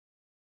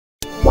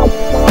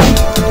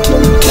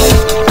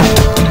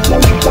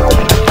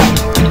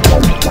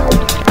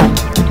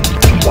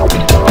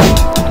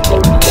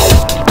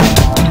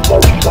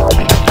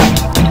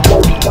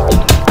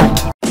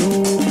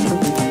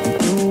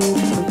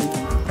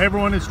Hey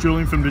everyone, it's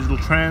Julian from Digital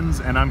Trends,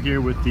 and I'm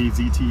here with the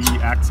ZTE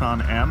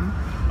Axon M.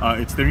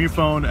 It's their new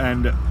phone,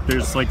 and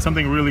there's like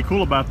something really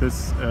cool about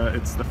this.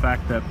 It's the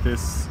fact that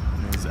this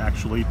is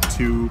actually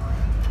 2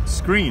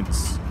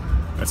 screens.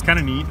 That's kind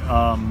of neat.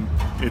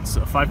 It's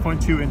a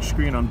 5.2-inch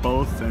screen on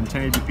both and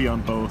 1080p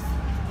on both.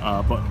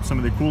 But some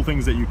of the cool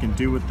things that you can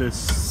do with this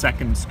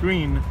second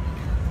screen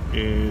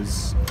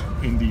is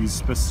in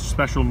these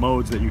special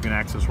modes that you can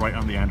access right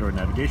on the Android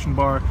navigation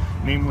bar.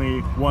 Namely,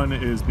 one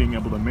is being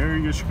able to mirror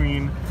your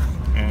screen,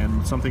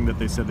 and something that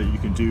they said that you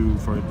can do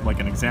for,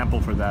 like, an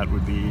example for that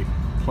would be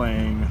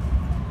playing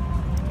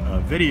a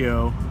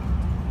video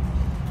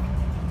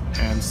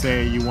and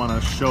say you want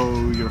to show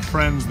your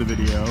friends the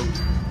video.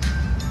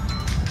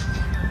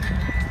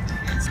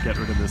 Let's get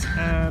rid of this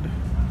ad.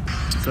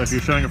 So if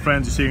you're showing your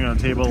friends, you're sitting on a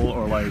table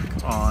or like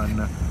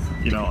on,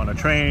 on a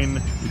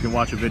train, you can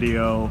watch a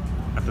video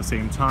at the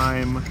same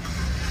time.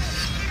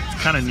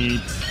 It's kind of neat,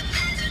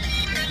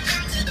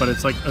 but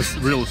it's like a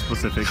real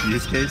specific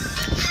use case.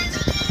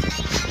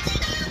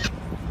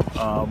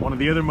 One of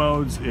the other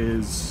modes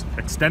is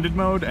extended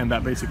mode, and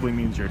that basically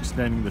means you're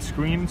extending the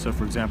screen. So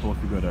for example,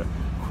 if you go to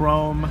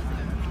Chrome,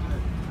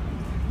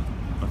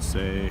 let's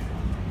say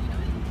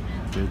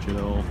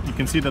digital, you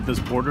can see that this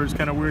border is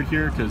kind of weird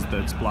here because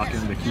that's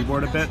blocking the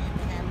keyboard a bit.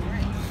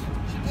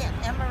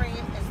 Emery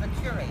is the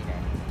curator.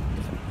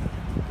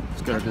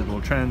 Let's go to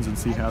Digital Trends and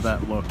see how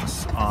that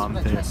looks on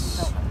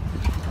this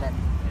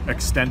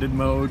extended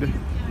mode.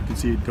 You can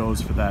see it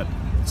goes for that.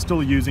 It's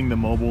still using the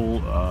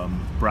mobile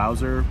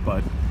browser,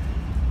 but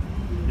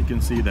you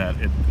can see that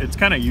it's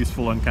kind of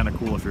useful and kind of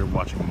cool if you're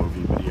watching a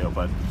movie video.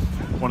 But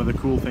one of the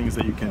cool things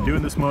that you can do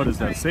in this mode is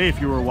that, say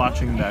if you were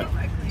watching that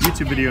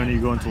YouTube video and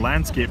you go into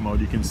landscape mode,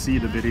 you can see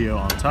the video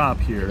on top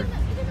here,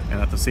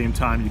 and at the same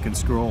time you can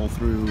scroll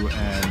through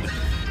and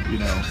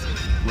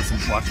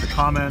watch the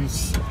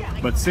comments.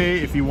 But say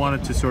if you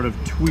wanted to sort of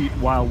tweet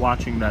while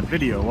watching that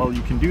video, well,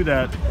 you can do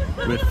that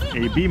with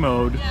AB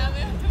mode,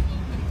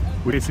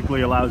 which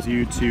basically allows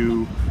you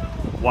to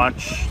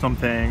watch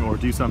something or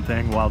do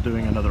something while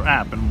doing another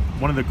app. And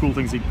one of the cool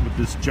things with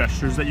this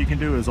gestures that you can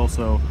do is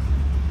also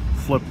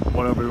flip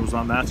whatever was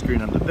on that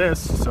screen onto this.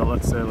 So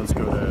let's go to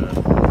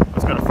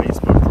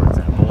Facebook, for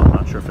example. I'm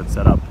not sure if it's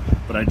set up,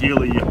 but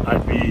ideally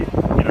I'd be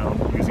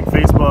using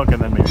Facebook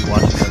and then maybe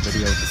watching that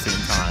video at the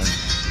same time.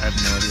 I have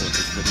no idea what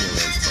this video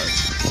is,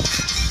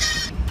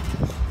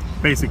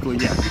 but basically,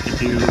 yeah, you can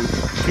do 2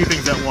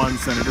 things at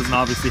once, and it doesn't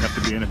obviously have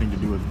to be anything to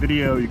do with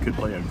video. You could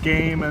play a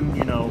game and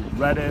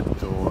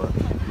Reddit, or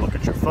look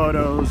at your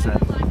photos, and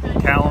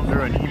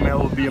calendar and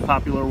email would be a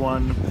popular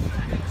one.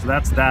 So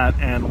that's that.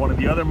 And one of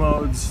the other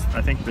modes,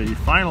 I think the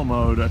final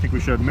mode, I think we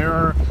showed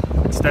mirror,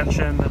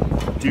 extension,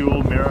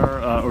 dual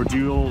mirror, or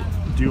dual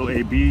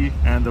AB,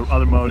 and the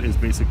other mode is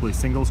basically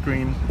single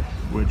screen,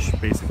 which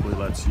basically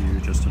lets you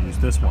just use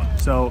this one.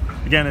 So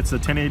again, it's a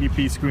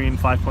 1080p screen,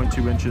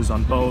 5.2 inches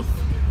on both.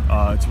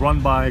 It's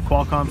run by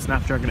Qualcomm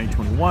Snapdragon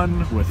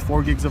 821 with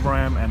 4 gigs of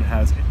RAM, and it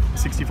has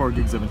 64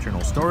 gigs of internal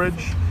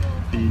storage.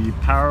 The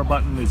power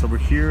button is over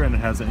here, and it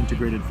has an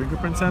integrated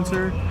fingerprint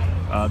sensor.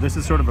 This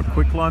is sort of a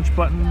quick launch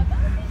button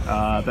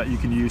that you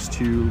can use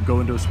to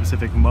go into a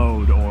specific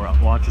mode or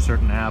launch a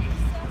certain app.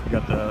 You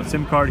got the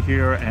SIM card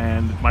here,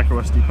 and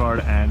micro SD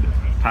card, and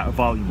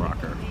volume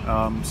rocker.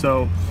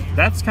 So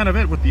that's kind of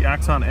it with the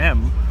Axon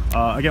M.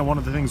 Again, one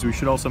of the things we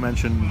should also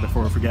mention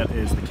before we forget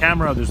is the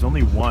camera. There's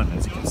only one,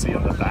 as you can see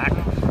on the back.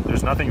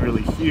 There's nothing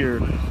really here.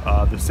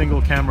 The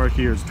single camera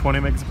here is 20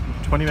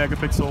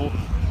 megapixel,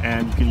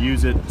 and you can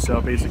use it.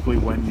 So basically,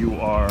 when you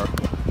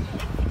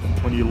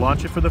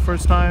launch it for the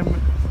first time,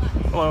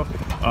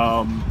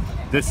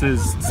 this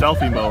is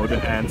selfie mode,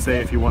 and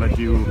say if you want to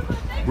do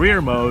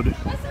rear mode,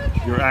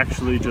 you're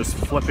actually just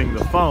flipping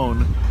the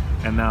phone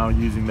and now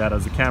using that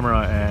as a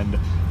camera, and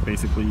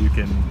basically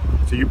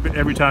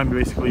every time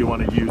basically you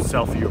want to use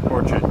selfie or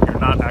portrait, you're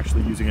not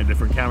actually using a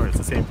different camera, it's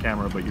the same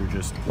camera, but you're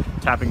just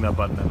tapping that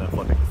button and then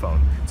flipping the phone.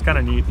 It's kind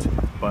of neat,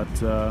 but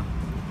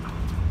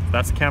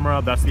that's the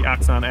camera, that's the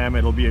Axon M.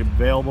 It'll be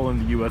available in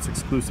the US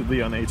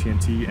exclusively on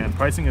AT&T, and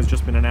pricing has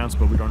just been announced,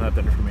 but we don't have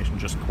that information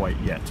just quite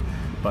yet.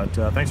 But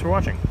thanks for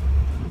watching.